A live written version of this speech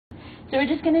So we're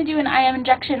just going to do an IM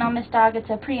injection on this dog. It's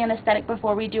a pre-anesthetic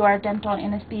before we do our dental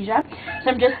anesthesia.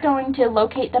 So I'm just going to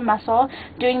locate the muscle,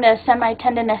 doing the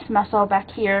semi-tendinous muscle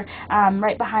back here,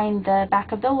 right behind the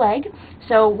back of the leg.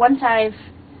 So once I've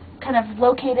kind of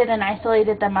located and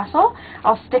isolated the muscle,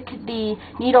 I'll stick the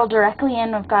needle directly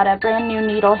in. I've got a brand new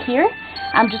needle here.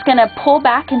 I'm just going to pull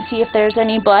back and see if there's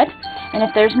any blood. And if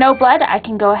there's no blood, I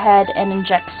can go ahead and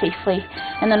inject safely.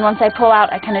 And then once I pull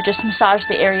out, I kind of just massage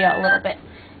the area a little bit.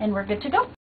 And we're good to go.